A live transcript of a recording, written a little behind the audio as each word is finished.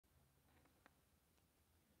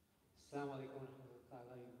السلام عليكم ورحمة الله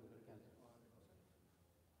تعالى وبركاته.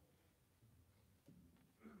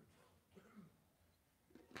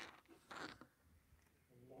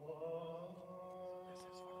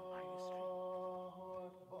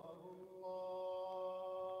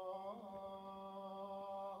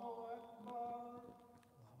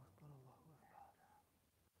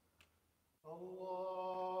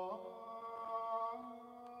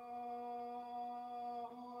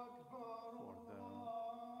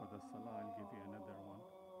 For the salah, I'll give you another one,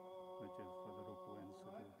 which is for the ruku and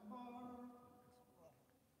sujood.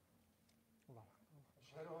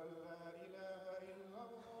 أشهد أن لا إله إلا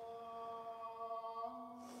الله.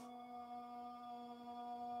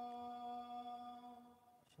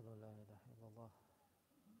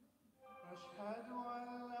 أشهد أن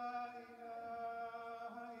لا إله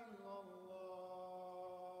إلا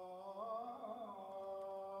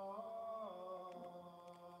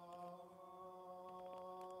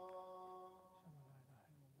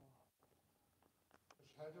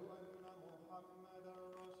أشهد أن محمدا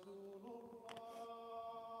رسول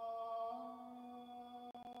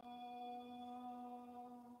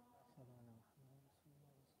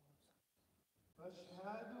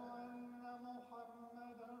أشهد أن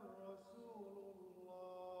محمدا رسول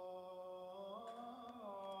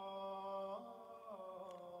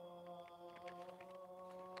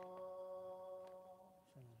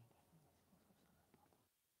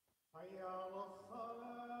حي على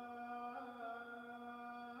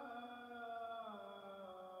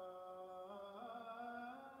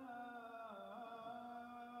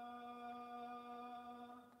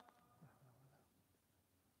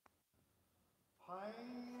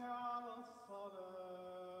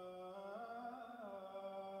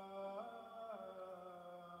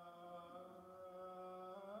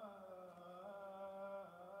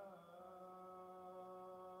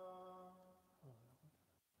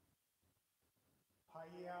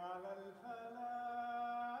حي على حي على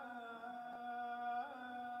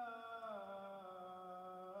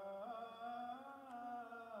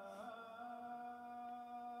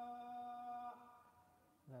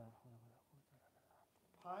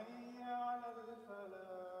حي على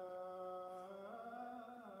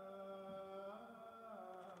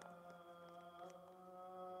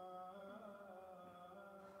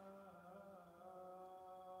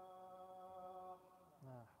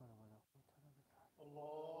الله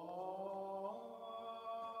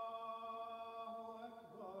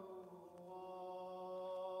أكبر الله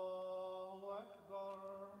أكبر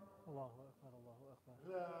الله أكبر الله أكبر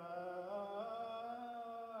لا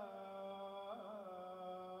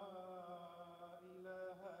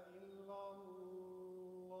إله إلا الله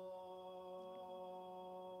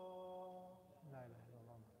لا إله إلا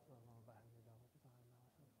الله محمد الله بحمد الله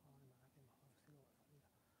وتعالى وسبحانه وتعالى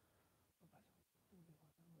شفاعة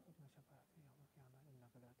يوم القيامة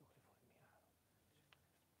إنك لا تخلف الميعاد.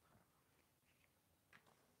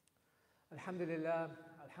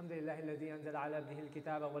 الحمد لله الذي أنزل على عبده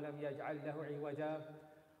الكتاب ولم يجعل له عوجا،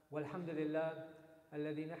 والحمد لله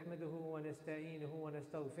الذي نحمده ونستعينه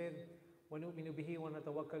ونستغفره ونؤمن به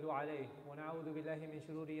ونتوكل عليه، ونعوذ بالله من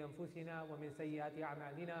شرور أنفسنا ومن سيئات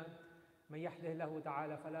أعمالنا، من يهده الله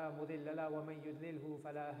تعالى فلا مضل له ومن يضلله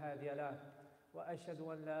فلا هادي له، وأشهد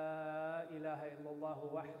أن لا إله إلا الله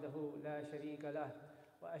وحده لا شريك له،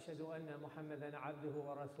 وأشهد أن محمدًا عبده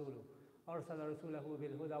ورسوله، أرسل رسوله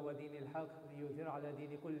بالهدى ودين الحق ليظهر على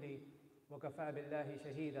دين كله وكفى بالله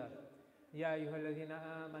شهيدا. يا أيها الذين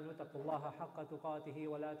آمنوا اتقوا الله حق تقاته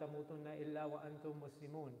ولا تموتن إلا وأنتم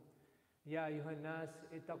مسلمون. يا أيها الناس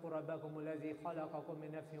اتقوا ربكم الذي خلقكم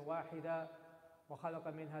من نفس واحدة وخلق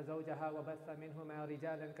منها زوجها وبث منهما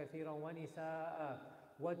رجالا كثيرا ونساء،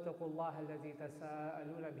 واتقوا الله الذي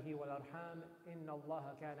تساءلون به والأرحام إن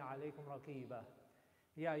الله كان عليكم رقيبا.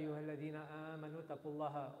 يا أيها الذين آمنوا اتقوا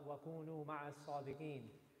الله وكونوا مع الصادقين.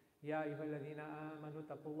 يا أيها الذين آمنوا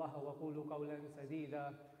اتقوا الله وقولوا قولا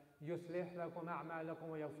سديدا يصلح لكم أعمالكم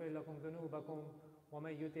ويغفر لكم ذنوبكم،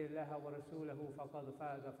 ومن يطع الله ورسوله فقد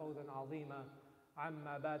فاز فوزا عظيما.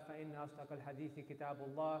 عما بعد، فإن أصدق الحديث كتاب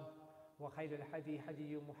الله، وخير الهدي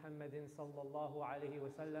هدي محمد صلى الله عليه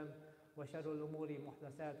وسلم، وشر الأمور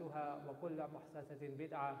محدثاتها، وكل محدثة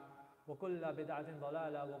بدعة، وكل بدعة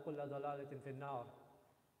ضلالة، وكل ضلالة في النار.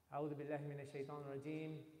 أعوذ بالله من الشيطان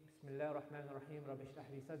الرجيم. بسم الله الرحمن الرحيم. رب اشرح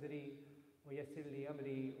لي صدري ويسر لي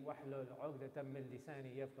أمري واحلل عقدة من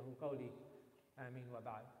لساني يفقهوا قولي. آمين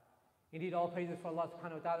وبعد. Indeed, all praises for Allah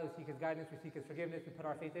subhanahu wa ta'ala. We seek His guidance, we seek His forgiveness, we put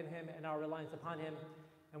our faith in Him and our reliance upon Him,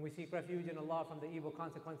 and we seek refuge in Allah from the evil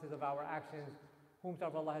consequences of our actions.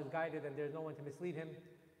 Whomsoever Allah has guided, and there is no one to mislead him,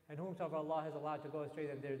 and whomsoever Allah has allowed to go astray,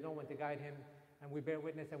 then there is no one to guide him. and we bear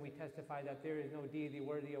witness and we testify that there is no deity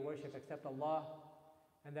worthy of worship except Allah,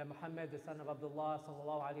 and that Muhammad, the son of Abdullah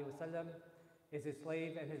sallallahu alaihi wasallam, is his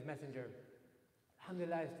slave and his messenger.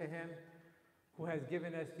 Alhamdulillah is to him who has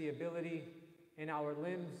given us the ability in our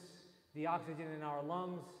limbs, the oxygen in our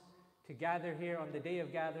lungs, to gather here on the day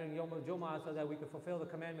of gathering, Yawm al-Jumu'ah, so that we can fulfill the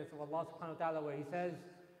commandments of Allah subhanahu wa ta'ala, where He says,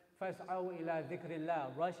 فَاسْعَوْا إِلَىٰ ذِكْرِ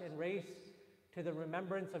اللَّهِ, rush and race to the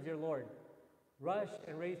remembrance of your Lord. Rush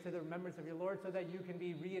and race to the remembrance of your Lord so that you can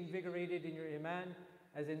be reinvigorated in your iman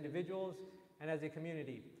as individuals and as a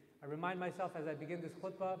community. I remind myself as I begin this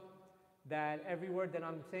khutbah that every word that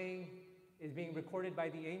I'm saying is being recorded by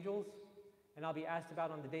the angels, and I'll be asked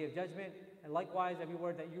about on the Day of Judgment. And likewise, every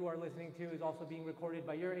word that you are listening to is also being recorded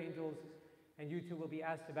by your angels, and you too will be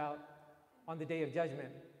asked about on the Day of Judgment.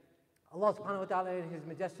 Allah subhanahu wa ta'ala in His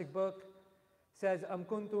majestic book says, أَمْ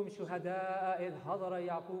كُنْتُمْ شُهَدَاءَ إِذْ حَضَرَ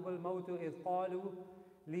يَعْقُوبَ الْمَوْتُ إِذْ قَالُوا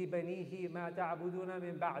لِبَنِيهِ مَا تَعْبُدُونَ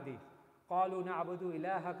مِنْ بَعْدِهِ قَالُوا نَعْبُدُ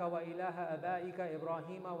إِلَهَكَ وَإِلَهَ أَبَائِكَ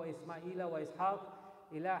إِبْرَاهِيمَ وَإِسْمَاعِيلَ وَإِسْحَاقَ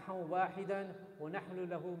إِلَهًا وَاحِدًا وَنَحْنُ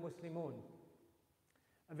لَهُ مُسْلِمُونَ.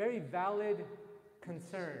 A very valid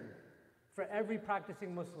concern for every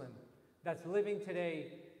practicing Muslim that's living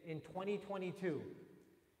today in 2022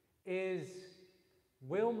 is,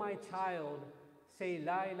 will my child say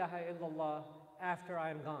La ilaha illallah after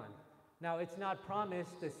I'm gone? Now, it's not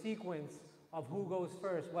promised the sequence of who goes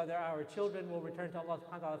first, whether our children will return to Allah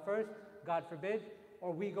subhanahu wa ta'ala first, God forbid,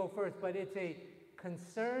 or we go first, but it's a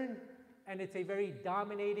concern and it's a very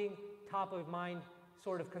dominating, top of mind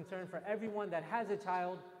sort of concern for everyone that has a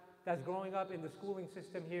child that's growing up in the schooling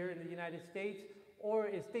system here in the United States, or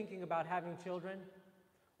is thinking about having children,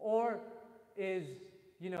 or is,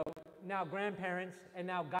 now grandparents and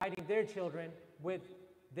now guiding their children with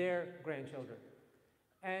their grandchildren.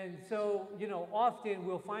 And so, often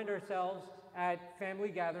we'll find ourselves at family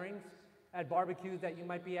gatherings, at barbecues that you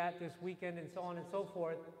might be at this weekend, and so on and so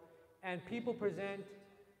forth, and people present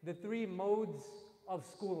the three modes of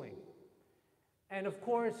schooling. And of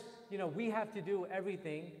course, we have to do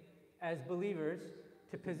everything as believers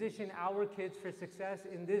to position our kids for success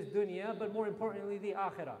in this dunya, but more importantly, the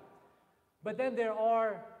akhirah. But then there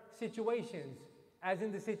are situations, as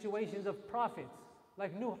in the situations of prophets,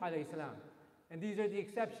 like Nuh alayhi salam. And these are the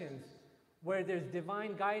exceptions, where there's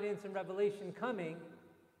divine guidance and revelation coming,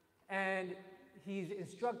 and he's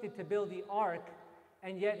instructed to build the ark,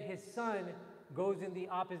 and yet his son goes in the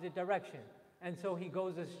opposite direction. And so he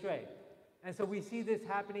goes astray. And so we see this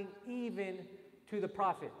happening even to the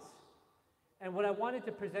prophets. And what I wanted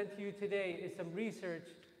to present to you today is some research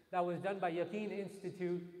that was done by Yaqeen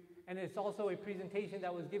Institute, and it's also a presentation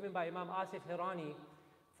that was given by Imam Asif Hirani,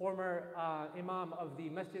 former Imam of the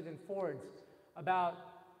Masjid in Fords, about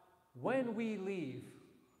when we leave,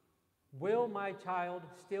 will my child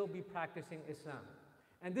still be practicing Islam?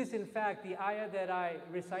 And this, in fact, the ayah that I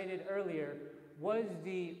recited earlier was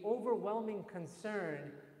the overwhelming concern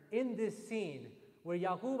in this scene where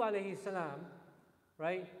Yaqub alayhi salam,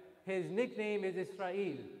 right, his nickname is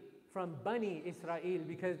Israel, from Bani Israel,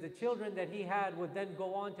 because the children that he had would then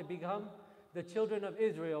go on to become the children of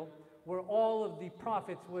Israel, where all of the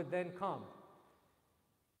prophets would then come.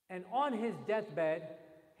 And on his deathbed,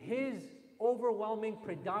 his overwhelming,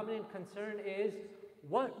 predominant concern is,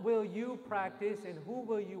 what will you practice and who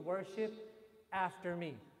will you worship after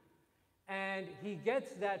me? And he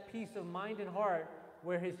gets that peace of mind and heart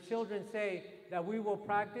where his children say that we will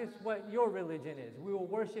practice what your religion is. We will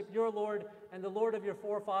worship your Lord and the Lord of your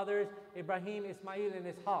forefathers, Ibrahim, Ismail, and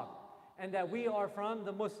Ishaq. And that we are from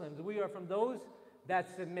the Muslims. We are from those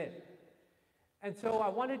that submit. And so I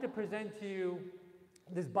wanted to present to you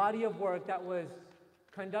this body of work that was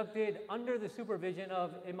conducted under the supervision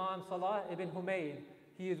of Imam Salah ibn Humayd.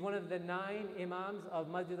 He is one of the 9 Imams of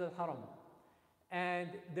Masjid al-Haram. And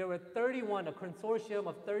there were a consortium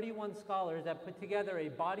of 31 scholars that put together a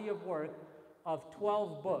body of work of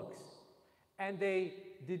 12 books. And they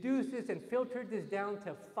deduced this and filtered this down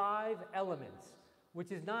to 5 elements,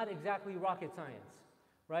 which is not exactly rocket science,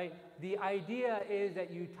 right? The idea is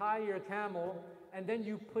that you tie your camel and then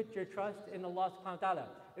you put your trust in Allah subhanahu wa ta'ala.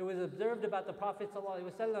 It was observed about the Prophet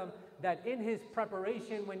ﷺ that in his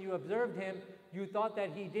preparation, when you observed him, you thought that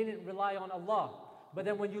he didn't rely on Allah. But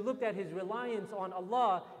then when you looked at his reliance on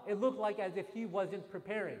Allah, it looked like as if he wasn't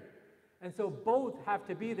preparing. And so both have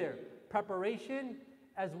to be there. Preparation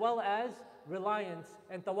as well as reliance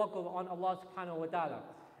and tawakkul on Allah subhanahu wa ta'ala.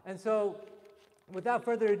 And so, without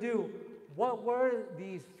further ado, what were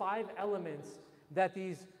these 5 elements that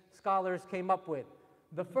these scholars came up with?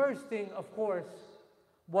 The first thing, of course,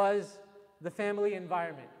 was the family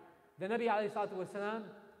environment. The Nabi alayhi salatu wasalam,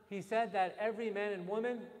 he said that every man and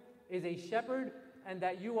woman is a shepherd and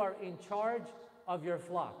that you are in charge of your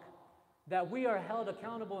flock. That we are held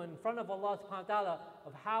accountable in front of Allah subhanahu wa ta'ala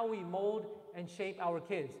of how we mold and shape our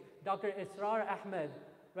kids. Dr. Israr Ahmed,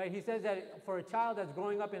 right, he says that for a child that's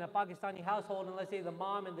growing up in a Pakistani household, and let's say the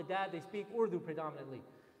mom and the dad, they speak Urdu predominantly,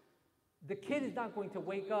 the kid is not going to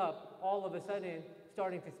wake up all of a sudden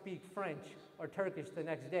starting to speak French or Turkish the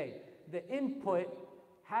next day. The input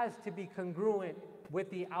has to be congruent with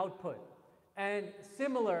the output. And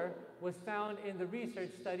similar was found in the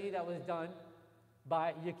research study that was done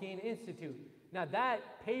by Yaqeen Institute. Now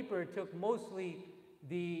that paper took mostly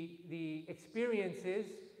the experiences,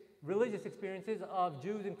 religious experiences of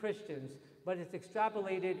Jews and Christians, but it's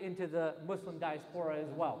extrapolated into the Muslim diaspora as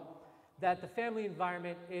well, that the family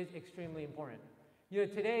environment is extremely important. You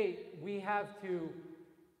know, today we have to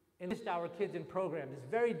enlist our kids in programs.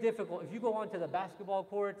 It's very difficult. If you go onto the basketball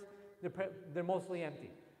courts, they're mostly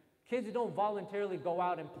empty. Kids don't voluntarily go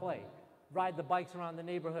out and play, ride the bikes around the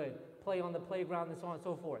neighborhood, play on the playground, and so on and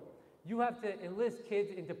so forth. You have to enlist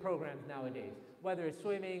kids into programs nowadays, whether it's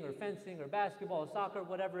swimming or fencing or basketball or soccer,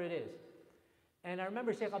 whatever it is. And I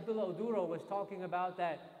remember Sheikh Abdullah Uduro was talking about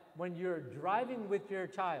that when you're driving with your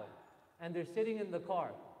child and they're sitting in the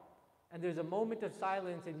car and there's a moment of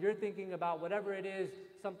silence and you're thinking about whatever it is,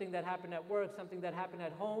 something that happened at work, something that happened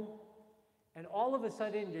at home, and all of a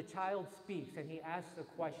sudden your child speaks and he asks a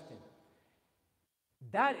question.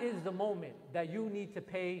 That is the moment that you need to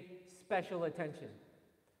pay special attention,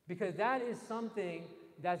 because that is something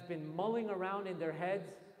that's been mulling around in their heads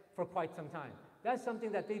for quite some time. That's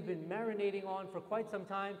something that they've been marinating on for quite some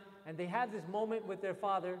time, and they have this moment with their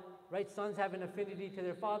father, right? Sons have an affinity to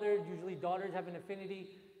their father, usually daughters have an affinity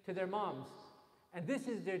to their moms. And this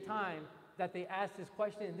is their time that they ask this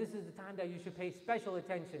question, and this is the time that you should pay special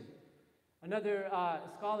attention. Another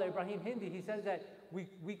scholar, Ibrahim Hindi, he says that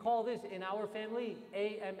we call this in our family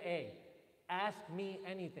AMA, ask me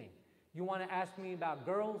anything. You want to ask me about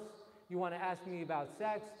girls, you want to ask me about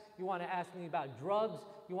sex, you want to ask me about drugs,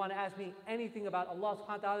 you want to ask me anything about Allah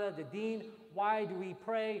subhanahu wa ta'ala, the deen, why do we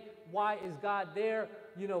pray, why is God there,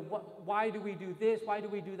 you know, why do we do this, why do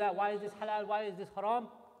we do that, why is this halal, why is this haram,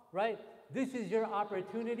 right? This is your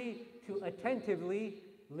opportunity to attentively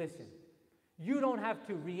listen. You don't have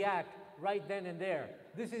to react right then and there.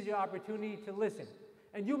 This is your opportunity to listen.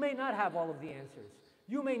 And you may not have all of the answers.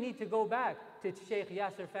 You may need to go back to Sheikh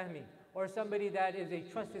Yasser Fahmi or somebody that is a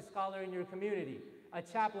trusted scholar in your community, a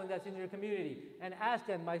chaplain that's in your community, and ask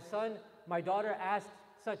them, my son, my daughter asked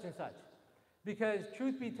such and such. Because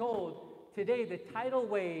truth be told, today the tidal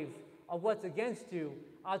wave of what's against you,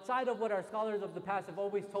 outside of what our scholars of the past have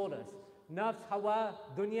always told us, nafs, hawa,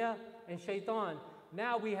 dunya, and shaitan,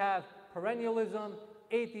 now we have perennialism,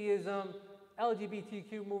 atheism,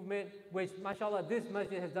 LGBTQ movement, which, mashallah, this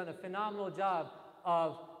masjid has done a phenomenal job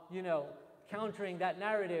of, you know, countering that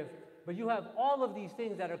narrative. But you have all of these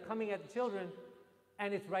things that are coming at the children,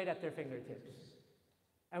 and it's right at their fingertips.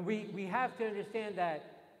 And we have to understand that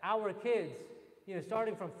our kids, you know,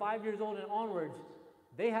 starting from 5 years old and onwards,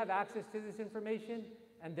 they have access to this information,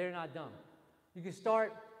 and they're not dumb. You can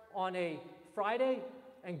start on a Friday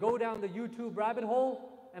and go down the YouTube rabbit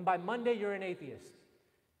hole, and by Monday you're an atheist.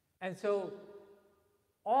 And so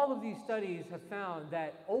all of these studies have found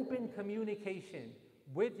that open communication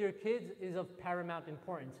with your kids is of paramount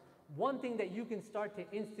importance. One thing that you can start to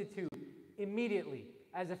institute immediately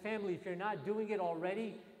as a family, if you're not doing it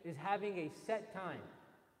already, is having a set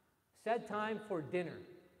time for dinner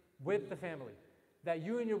with the family. That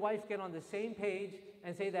you and your wife get on the same page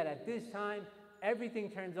and say that at this time, everything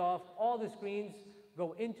turns off, all the screens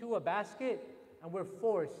go into a basket, and we're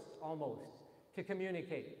forced almost to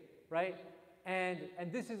communicate, right? And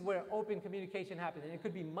this is where open communication happens. And it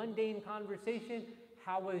could be mundane conversation.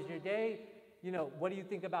 How was your day? You know, what do you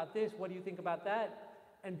think about this? What do you think about that?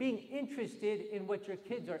 And being interested in what your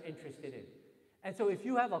kids are interested in. And so if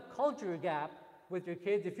you have a culture gap with your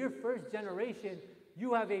kids, if you're first generation,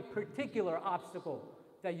 you have a particular obstacle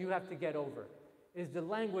that you have to get over, is the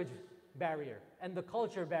language barrier and the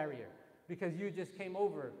culture barrier, because you just came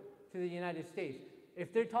over to the United States.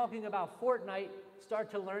 If they're talking about Fortnite,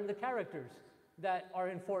 start to learn the characters that are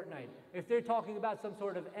in Fortnite. If they're talking about some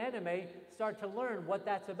sort of anime, start to learn what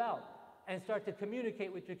that's about and start to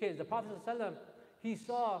communicate with your kids. The Prophet ﷺ, he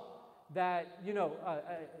saw that, you know,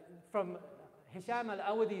 from Hisham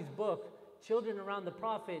al-Awadi's book, Children Around the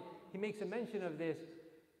Prophet, he makes a mention of this.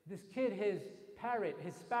 This kid, his parrot,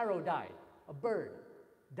 his sparrow died. A bird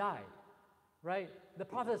died, right? The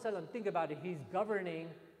Prophet ﷺ, think about it, he's governing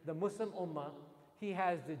the Muslim Ummah. He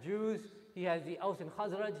has the Jews, he has the Aus and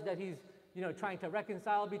Khazraj that he's, you know, trying to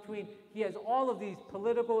reconcile between. He has all of these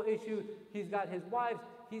political issues. He's got his wives.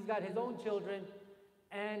 he's got his own children,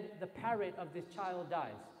 and the parent of this child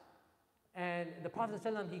dies. And the Prophet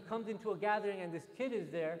ﷺ, he comes into a gathering and this kid is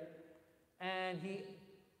there, and he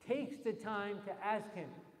takes the time to ask him,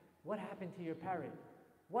 what happened to your parrot?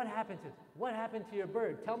 What happened to your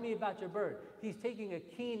bird? Tell me about your bird. He's taking a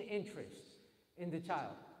keen interest in the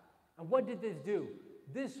child. And what did this do?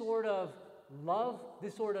 This sort of love,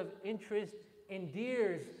 this sort of interest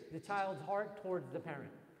endears the child's heart towards the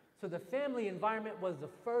parent. So the family environment was the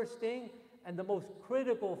first thing and the most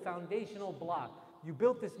critical foundational block. You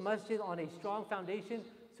built this masjid on a strong foundation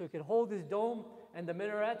so it could hold this dome and the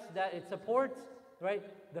minarets that it supports, right?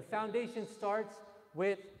 The foundation starts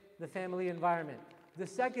with the family environment. The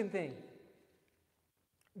second thing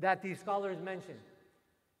that these scholars mention,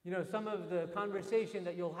 you know, some of the conversation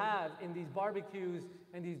that you'll have in these barbecues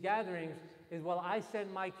and these gatherings is, well, I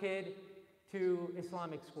send my kid to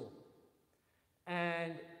Islamic school.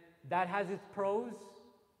 And that has its pros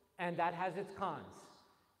and that has its cons.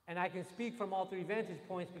 And I can speak from all three vantage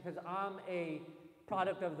points because I'm a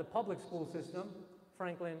product of the public school system,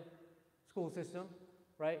 Franklin school system,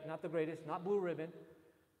 right? Not the greatest, not blue ribbon.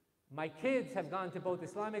 My kids have gone to both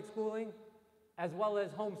Islamic schooling as well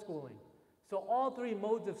as homeschooling. So all three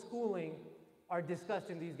modes of schooling are discussed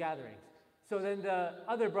in these gatherings. So then the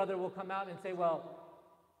other brother will come out and say, well,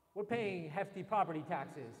 we're paying hefty property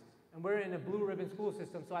taxes and we're in a blue ribbon school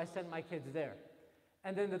system, so I send my kids there.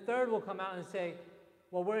 And then the third will come out and say,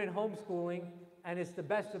 well, we're in homeschooling and it's the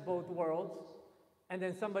best of both worlds. And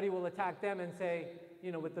then somebody will attack them and say,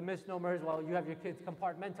 you know, with the misnomers, well, you have your kids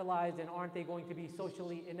compartmentalized and aren't they going to be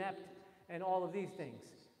socially inept and all of these things,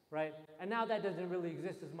 right? And now that doesn't really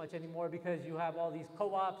exist as much anymore because you have all these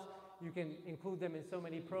co-ops, you can include them in so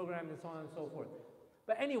many programs and so on and so forth.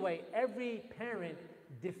 But anyway, every parent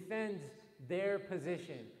defends their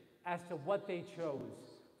position as to what they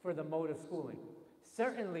chose for the mode of schooling.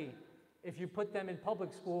 Certainly, if you put them in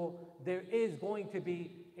public school, there is going to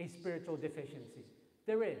be a spiritual deficiency.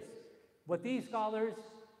 There is. What these scholars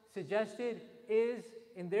suggested is,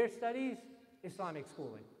 in their studies, Islamic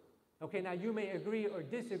schooling. Okay, now you may agree or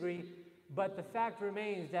disagree, but the fact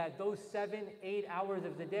remains that those 7-8 hours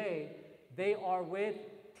of the day, they are with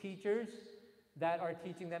teachers that are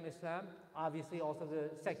teaching them Islam, obviously also the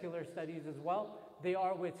secular studies as well. They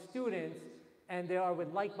are with students, and they are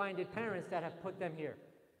with like-minded parents that have put them here.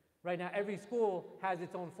 Right now, every school has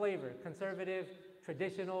its own flavor, conservative,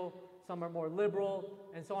 traditional, some are more liberal,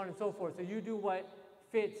 and so on and so forth. So you do what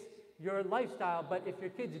fits your lifestyle, but if your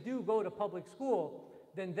kids do go to public school,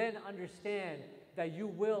 then understand that you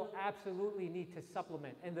will absolutely need to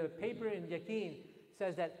supplement. And the paper in Yaqeen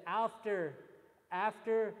says that after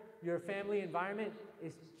your family environment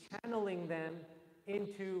is channeling them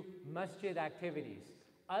into masjid activities.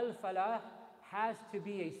 Al-Falah has to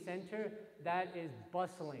be a center that is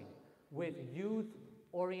bustling with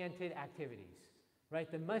youth-oriented activities,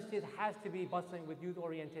 right? The masjid has to be bustling with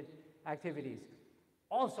youth-oriented activities.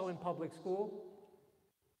 Also in public school,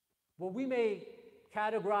 what we may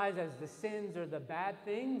categorize as the sins or the bad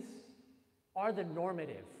things are the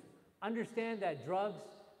normative. Understand that drugs,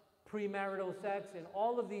 premarital sex, and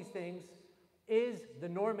all of these things is the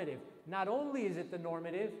normative. Not only is it the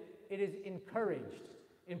normative, it is encouraged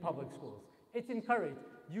in public schools. It's encouraged.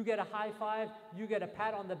 You get a high five, you get a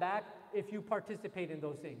pat on the back if you participate in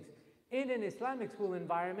those things. In an Islamic school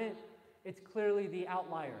environment, it's clearly the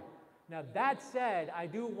outlier. Now that said, I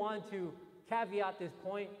do want to caveat this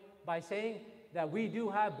point by saying that we do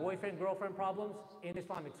have boyfriend-girlfriend problems in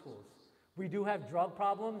Islamic schools. We do have drug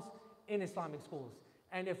problems in Islamic schools.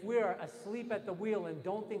 And if we are asleep at the wheel and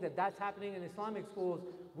don't think that that's happening in Islamic schools,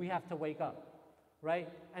 we have to wake up, right?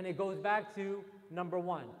 And it goes back to number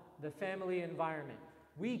one, the family environment.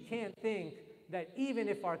 We can't think that even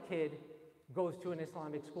if our kid goes to an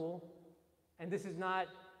Islamic school, and this is not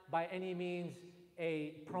by any means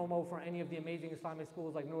a promo for any of the amazing Islamic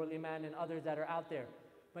schools like Nur al-Iman and others that are out there,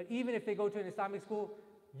 but even if they go to an Islamic school,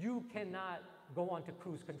 you cannot go on to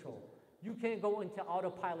cruise control. You can't go into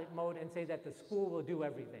autopilot mode and say that the school will do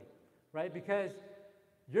everything, right? Because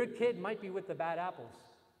your kid might be with the bad apples.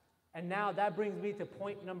 And now that brings me to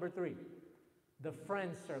point number 3, the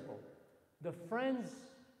friends circle. The friends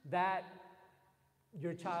that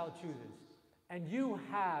your child chooses. And you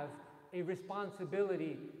have a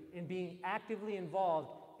responsibility in being actively involved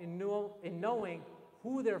in knowing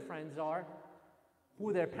who their friends are,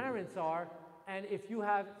 who their parents are, and if you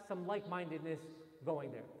have some like-mindedness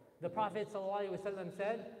going there. The Prophet ﷺ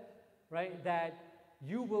said, right, that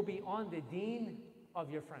you will be on the deen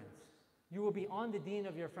of your friends. You will be on the deen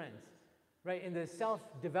of your friends. Right, in the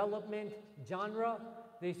self-development genre,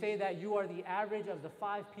 they say that you are the average of the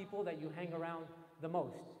 5 people that you hang around the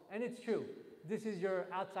most. And it's true. This is your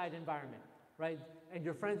outside environment, right? And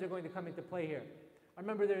your friends are going to come into play here. I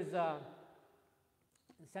remember there's a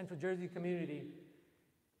Central Jersey community.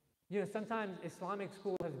 You know, sometimes Islamic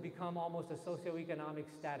school has become almost a socioeconomic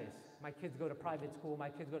status. My kids go to private school, my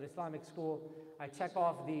kids go to Islamic school. I check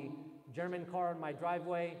off the German car in my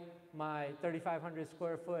driveway, my 3,500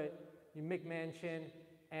 square foot McMansion,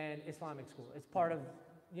 and Islamic school. It's part of,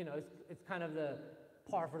 you know, it's kind of the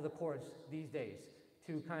par for the course these days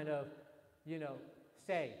to kind of, you know,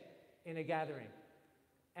 say in a gathering.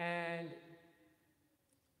 And,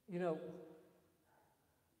 you know,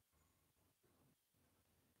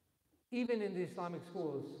 even in the Islamic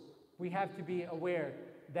schools, we have to be aware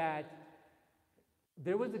that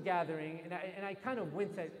there was a gathering, and I kind of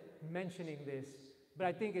wince at mentioning this, but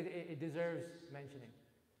I think it deserves mentioning.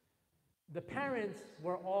 The parents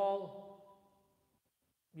were all,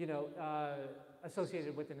 you know,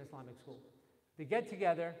 associated with an Islamic school. They get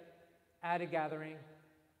together at a gathering,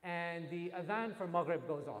 and the adhan for Maghrib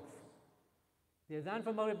goes off. The adhan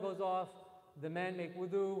for Maghrib goes off, the men make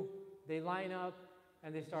wudu, they line up,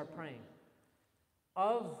 and they start praying.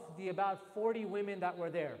 Of the about 40 women that were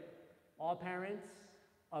there, all parents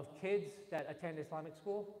of kids that attend Islamic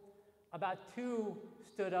school, about 2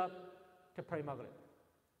 stood up to pray Maghrib,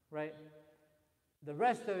 right? The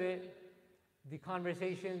rest of it, the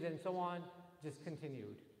conversations and so on, just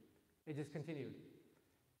continued. It just continued.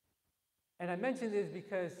 And I mention this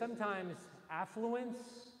because sometimes affluence,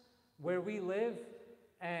 where we live,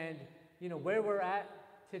 and you know where we're at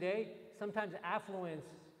today, sometimes affluence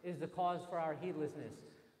is the cause for our heedlessness.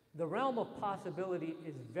 The realm of possibility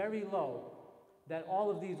is very low that all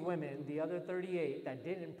of these women, the other 38 that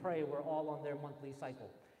didn't pray, were all on their monthly cycle.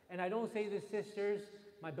 And I don't say this, sisters,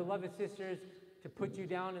 my beloved sisters, to put you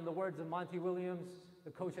down. In the words of Monty Williams, the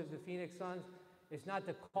coach of the Phoenix Suns, it's not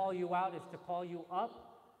to call you out, it's to call you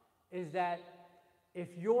up, is that if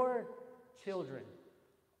your children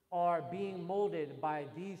are being molded by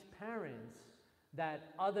these parents, that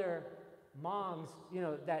other moms, you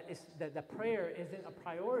know, that the prayer isn't a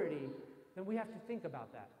priority, then we have to think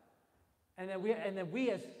about that. And then we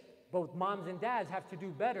as both moms and dads have to do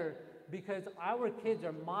better, because our kids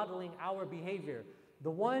are modeling our behavior. The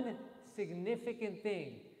one significant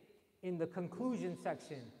thing in the conclusion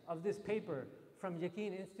section of this paper from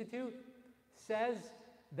Yaqeen Institute says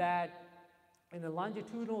that in a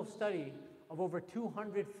longitudinal study of over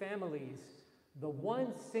 200 families, the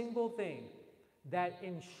one single thing that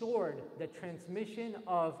ensured the transmission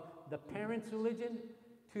of the parents' religion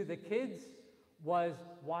to the kids was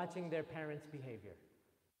watching their parents' behavior.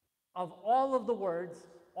 Of all of the words,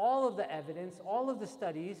 all of the evidence, all of the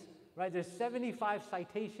studies, right, there's 75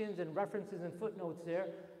 citations and references and footnotes there.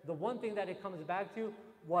 The one thing that it comes back to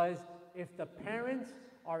was if the parents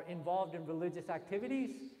are involved in religious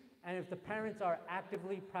activities and if the parents are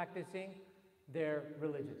actively practicing their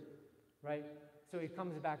religion, right? So it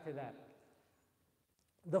comes back to that.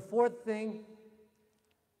 The fourth thing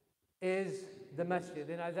is the masjid.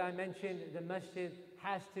 And as I mentioned, the masjid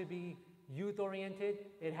has to be youth-oriented.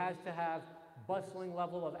 It has to have bustling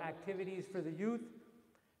level of activities for the youth.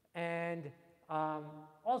 And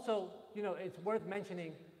also, you know, it's worth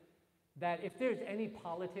mentioning that if there's any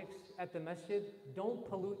politics at the masjid, don't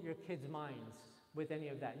pollute your kids' minds with any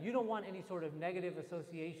of that. You don't want any sort of negative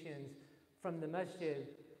associations from the masjid,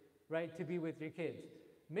 right, to be with your kids.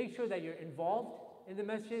 Make sure that you're involved in the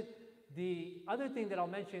masjid. The other thing that I'll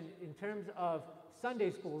mention in terms of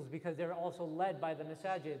Sunday schools, because they're also led by the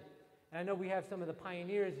masajid, and I know we have some of the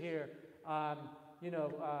pioneers here. You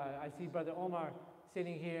know, I see Brother Omar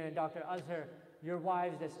sitting here and Dr. Azhar, your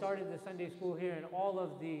wives that started the Sunday school here, and all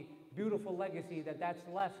of the beautiful legacy that's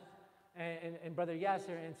left, and Brother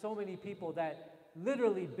Yasser, and so many people that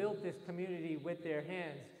literally built this community with their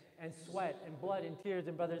hands and sweat and blood and tears,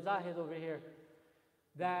 and Brother Zahid over here,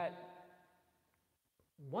 that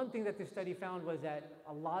one thing that this study found was that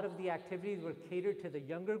a lot of the activities were catered to the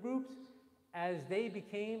younger groups. As they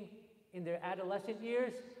became in their adolescent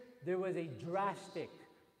years, there was a drastic,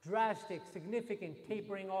 significant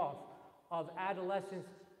tapering off of adolescents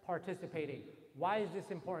participating. Why is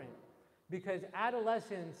this important? Because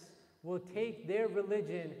adolescents will take their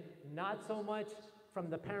religion not so much from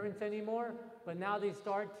the parents anymore, but now they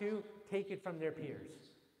start to take it from their peers.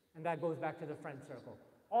 And that goes back to the friend circle.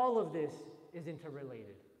 All of this is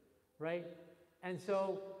interrelated, right? And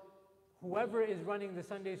so whoever is running the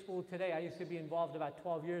Sunday school today, I used to be involved about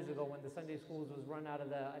 12 years ago when the Sunday schools was run out of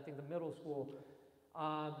the middle school,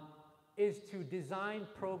 is to design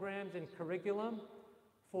programs and curriculum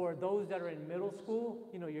for those that are in middle school,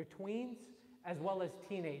 you know, your tweens, as well as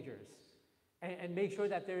teenagers. and make sure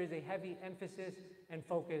that there is a heavy emphasis and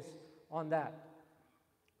focus on that.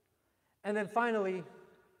 And then finally,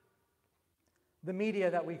 the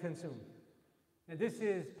media that we consume. And this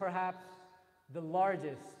is perhaps the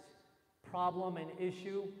largest problem and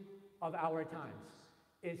issue of our times,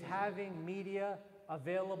 is having media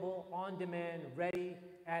available on demand, ready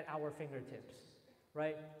at our fingertips,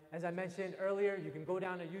 right? As I mentioned earlier, you can go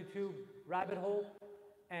down a YouTube rabbit hole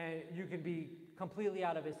and you can be completely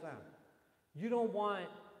out of Islam. You don't want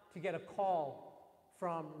to get a call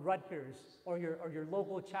from Rutgers or your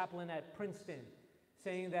local chaplain at Princeton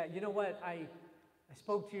saying that, you know what, I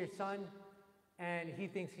spoke to your son and he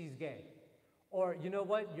thinks he's gay. Or, you know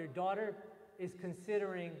what, your daughter is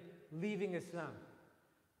considering leaving Islam.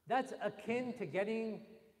 That's akin to getting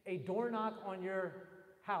a door knock on your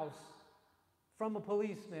house from a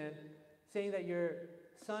policeman saying that your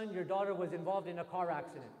son, your daughter was involved in a car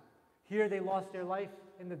accident. Here they lost their life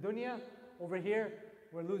in the dunya. Over here,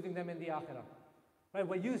 we're losing them in the akhirah. Right?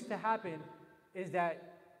 What used to happen is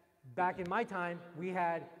that back in my time, we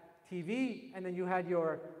had TV, and then you had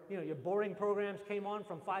your boring programs came on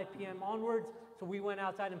from 5 p.m. onwards, so we went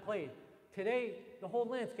outside and played. Today, the whole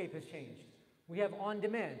landscape has changed. We have on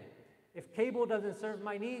demand. If cable doesn't serve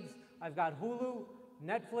my needs, I've got Hulu,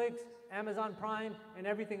 Netflix, Amazon Prime, and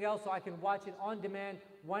everything else, so I can watch it on demand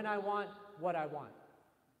when I want, what I want.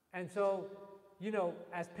 And so,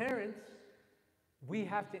 as parents, we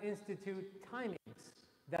have to institute timings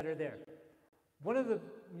that are there. One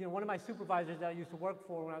of my supervisors that I used to work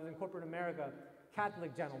for when I was in corporate America,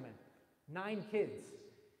 Catholic gentleman, 9 kids.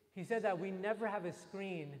 He said that we never have a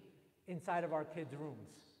screen inside of our kids' rooms.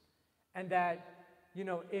 And that,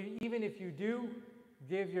 even if you do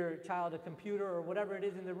give your child a computer or whatever it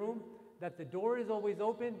is in the room, that the door is always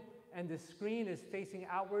open and the screen is facing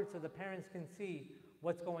outward so the parents can see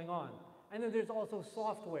what's going on. And then there's also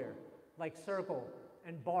software like Circle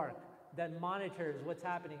and Bark that monitors what's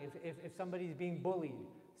happening if somebody's being bullied.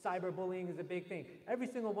 Cyberbullying is a big thing. Every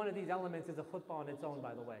single one of these elements is a khutbah on its own,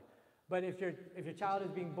 by the way. But if your child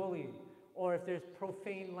is being bullied, or if there's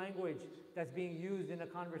profane language that's being used in a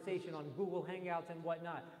conversation on Google Hangouts and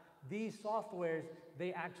whatnot, these softwares,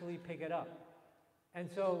 they actually pick it up. And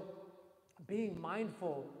so being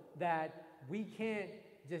mindful that we can't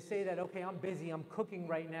just say that, okay, I'm busy, I'm cooking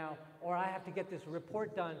right now, or I have to get this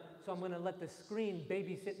report done, so I'm going to let the screen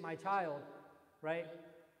babysit my child, right?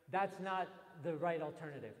 That's not the right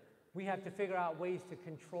alternative. We have to figure out ways to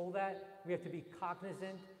control that. We have to be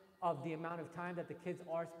cognizant of the amount of time that the kids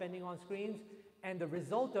are spending on screens. And the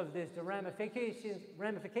result of this, the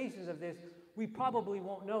ramifications of this, we probably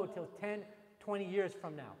won't know till 10, 20 years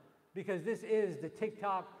from now. Because this is the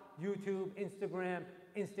TikTok, YouTube, Instagram,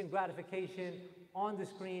 instant gratification, on the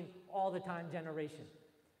screen, all the time generation.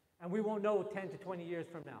 And we won't know 10 to 20 years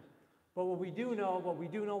from now. But what we do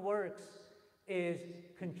know works, is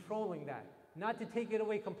controlling that. Not to take it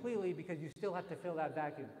away completely, because you still have to fill that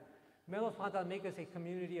vacuum. May Allah subhanahu wa ta'ala make us a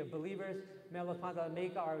community of believers. May Allah subhanahu wa ta'ala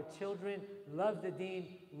make our children love the deen,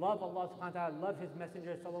 love Allah subhanahu wa ta'ala, love His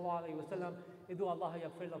Messenger sallallahu alayhi wa sallam. Idu Allah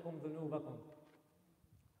yaghfir lakum dhunubakum.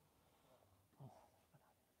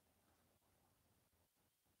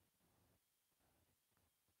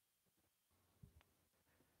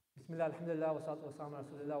 بسم الله الحمد لله والصلاة والسلام على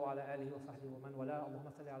رسول الله وعلى آله وصحبه ومن والاه اللهم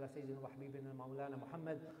صل على سيدنا وحبيبنا مولانا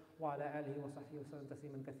محمد وعلى آله وصحبه وسلم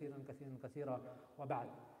تسليما كثيرا كثيرا كثيرا وبعد.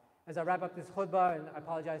 As I wrap up this khutbah, and I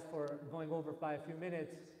apologize for going over by a few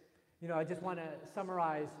minutes, I just want to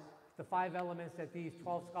summarize the 5 elements that these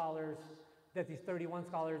 12 scholars, that these 31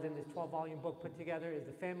 scholars in this 12-volume book put together is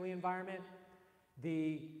the family environment,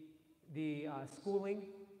 the schooling,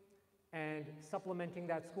 and supplementing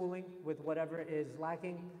that schooling with whatever is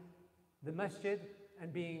lacking, the masjid,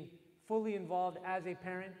 and being fully involved as a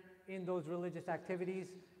parent in those religious activities,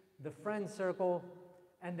 the friend circle,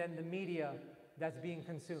 and then the media that's being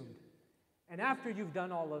consumed. And after you've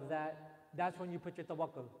done all of that, that's when you put your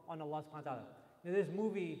tawakkul on Allah subhanahu wa ta'ala. Now, there's a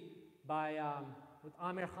movie with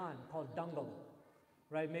Amir Khan called Dangal,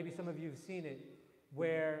 right? Maybe some of you have seen it,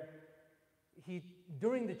 where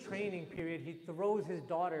during the training period, he throws his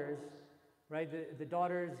daughters, right? The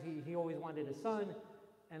daughters, he always wanted a son,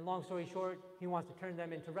 and long story short, he wants to turn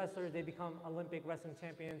them into wrestlers. They become Olympic wrestling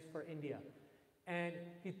champions for India. And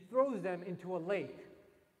he throws them into a lake,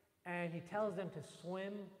 and he tells them to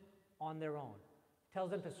swim on their own.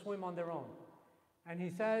 And he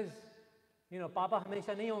says, Papa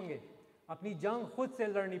hamesha nahi honge. Apni jang khud se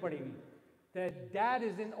ladni padegi. That dad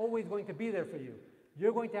isn't always going to be there for you.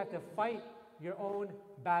 You're going to have to fight your own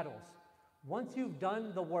battles. Once you've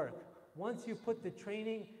done the work, once you put the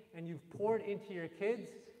training and you've poured into your kids,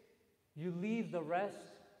 you leave the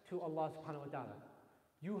rest to Allah subhanahu wa ta'ala.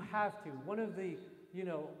 You have to. One of the,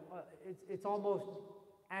 it's almost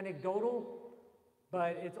anecdotal,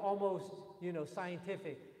 but it's almost,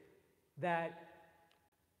 scientific, that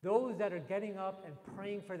those that are getting up and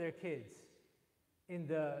praying for their kids in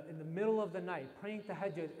the middle of the night, praying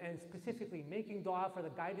tahajjud, and specifically making dua for the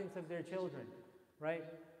guidance of their children, right?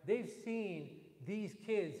 They've seen these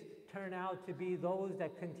kids turn out to be those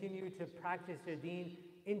that continue to practice their deen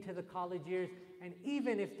into the college years, and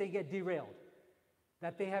even if they get derailed,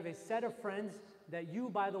 that they have a set of friends that you,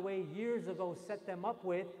 by the way, years ago set them up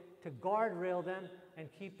with to guardrail them and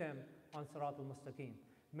keep them on Sirat al-Mustaqim.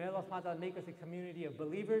 May Allah subhanahu wa ta'ala make us a community of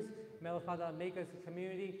believers. May Allah subhanahu wa ta'ala make us a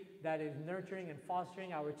community that is nurturing and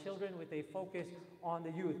fostering our children with a focus on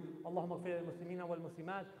the youth. Allahumma ighfir lil muslimina wal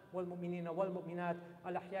muslimat wal mu'minina wal mu'minat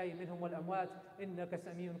al ahya'i minhum wal amwat innaka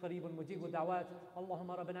samiyyun qareebun mujibud da'wat.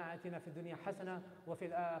 Allahumma rabbana atina fid dunya hasana wa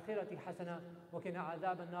fil akhirati hasana wa qina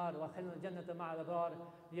adhaban nar wa adkhilna al jannata ma'al abrar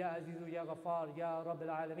ya azizu ya ghaffar ya rabbil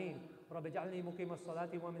alamin. رب اجعلني مقيم الصلاة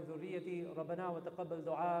ومن ذريتي ربنا وتقبل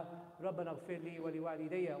دعاء ربنا اغفر لي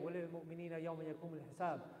ولوالدي وللمؤمنين يوم يقوم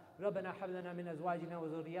الحساب ربنا هب لنا من أزواجنا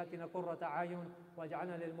وذرياتنا قرة أعين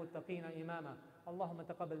واجعلنا للمتقين إماما اللهم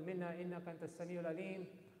تقبل منا إنك أنت السميع العليم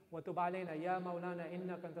وتب علينا يا مولانا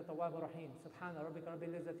إنك أنت التواب الرحيم سبحان ربك رب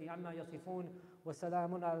العزة عما يصفون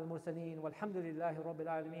وسلام على المرسلين والحمد لله رب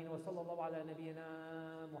العالمين وصلى الله على نبينا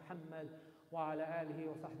محمد وعلى آله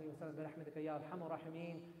وصحبه وسلم برحمتك يا أرحم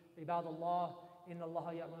الراحمين عباد الله إن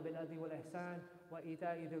الله يأمر بالعدل والإحسان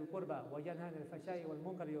وإيتاء ذي القربى وينهى عن الفحشاء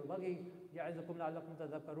والمنكر والبغي يعظكم لعلكم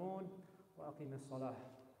تذكرون وأقيموا الصلاة.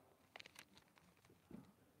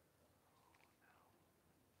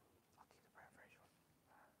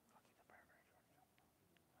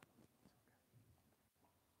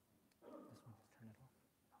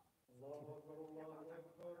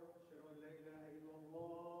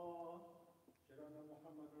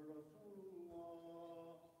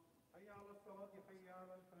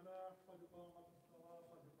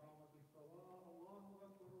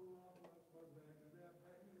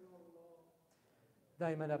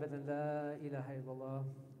 دائما أبدا لا إله إلا الله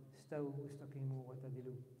استووا استقيموا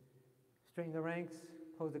واعتدلوا. Straighten the ranks,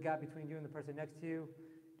 close the gap between you and the person next to you.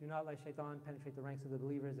 Do not let shaitan penetrate the ranks of the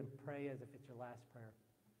believers and pray as if it's your last prayer.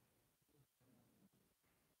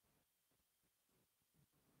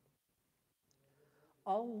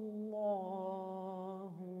 Allahu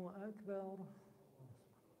Akbar.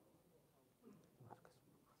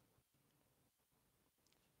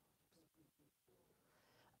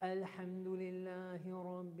 الحمد لله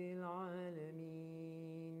رب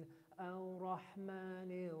العالمين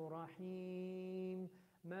الرحمن الرحيم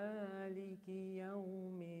مالك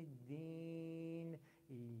يوم الدين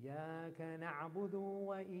إياك نعبد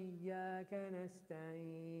وإياك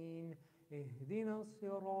نستعين اهدنا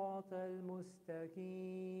الصراط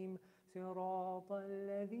المستقيم صراط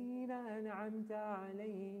الذين أنعمت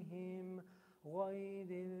عليهم غير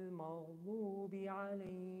المغضوب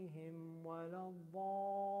عليهم ولا الضالين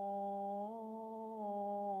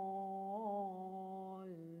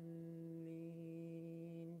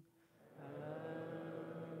آمين.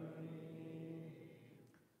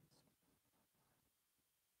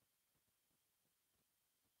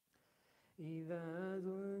 إذا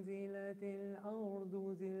زلزلت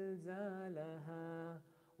الأرض زلزالها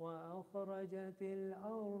وأخرجت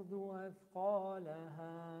الأرض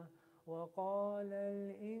أثقالها وقال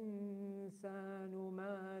الإنسان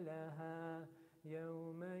ما لها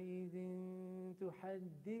يومئذ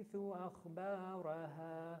تحدث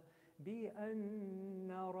أخبارها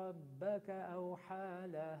بأن ربك أوحى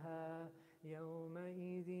لها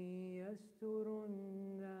يومئذ يستر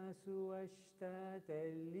الناس أشتاتا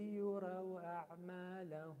ليروا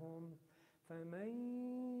أعمالهم فمن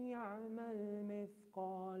يعمل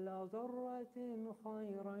مثقال ذرة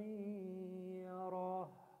خيرا يره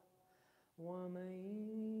ومن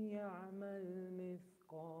يعمل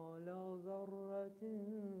مثقال ذرة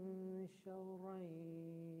شرا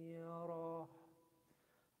يره.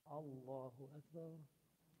 الله أكبر.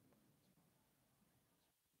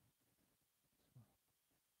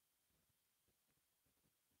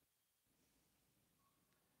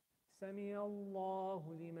 سمع الله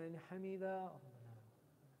لمن حمده.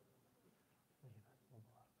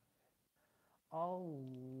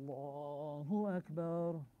 الله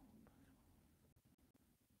أكبر.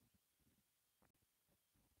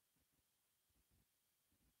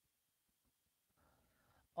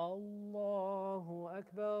 الله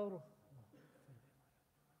أكبر.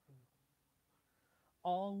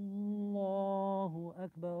 الله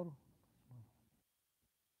أكبر.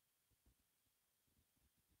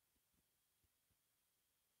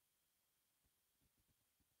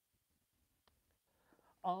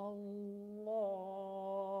 الله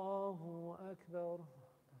أكبر.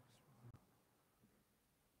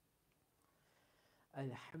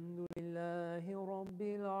 الحمد لله رب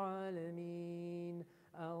العالمين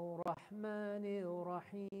الرحمن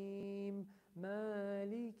الرحيم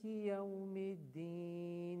مالك يوم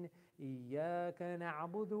الدين إياك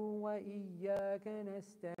نعبد وإياك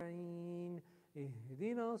نستعين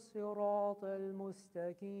اهدنا الصراط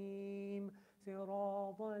المستقيم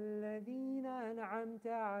صراط الذين أنعمت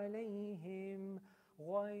عليهم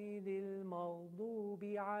غير المغضوب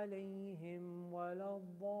عليهم ولا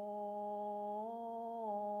الضالين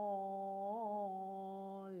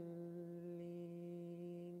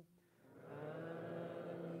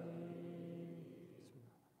آمين.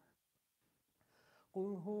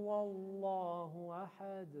 قل هو الله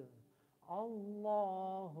أحد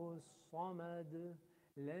الله الصمد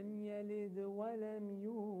لم يلد ولم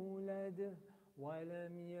يولد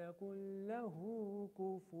ولم يكن له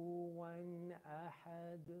كفوا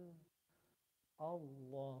أحد.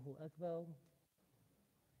 الله أكبر.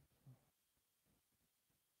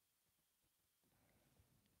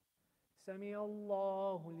 سمع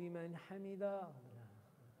الله لمن حمده.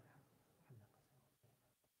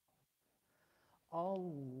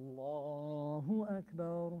 الله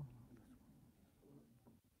أكبر.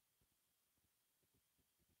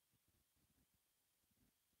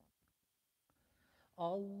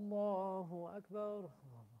 الله أكبر.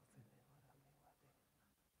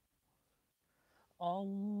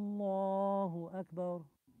 الله أكبر.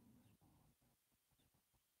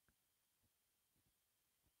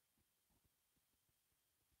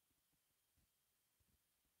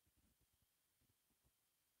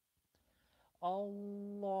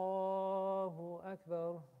 الله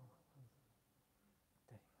أكبر.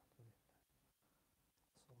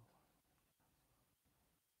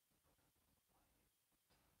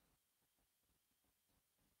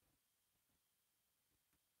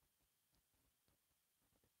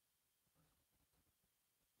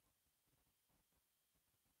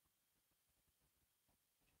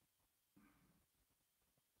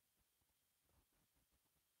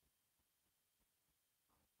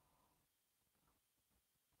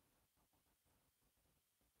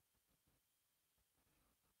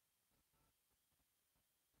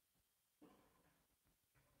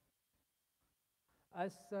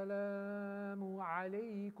 السلام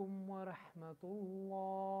عليكم ورحمة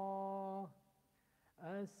الله.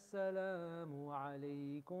 السلام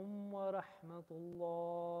عليكم ورحمة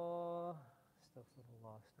الله. استغفر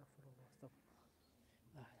الله استغفر الله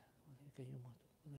استغفر الله.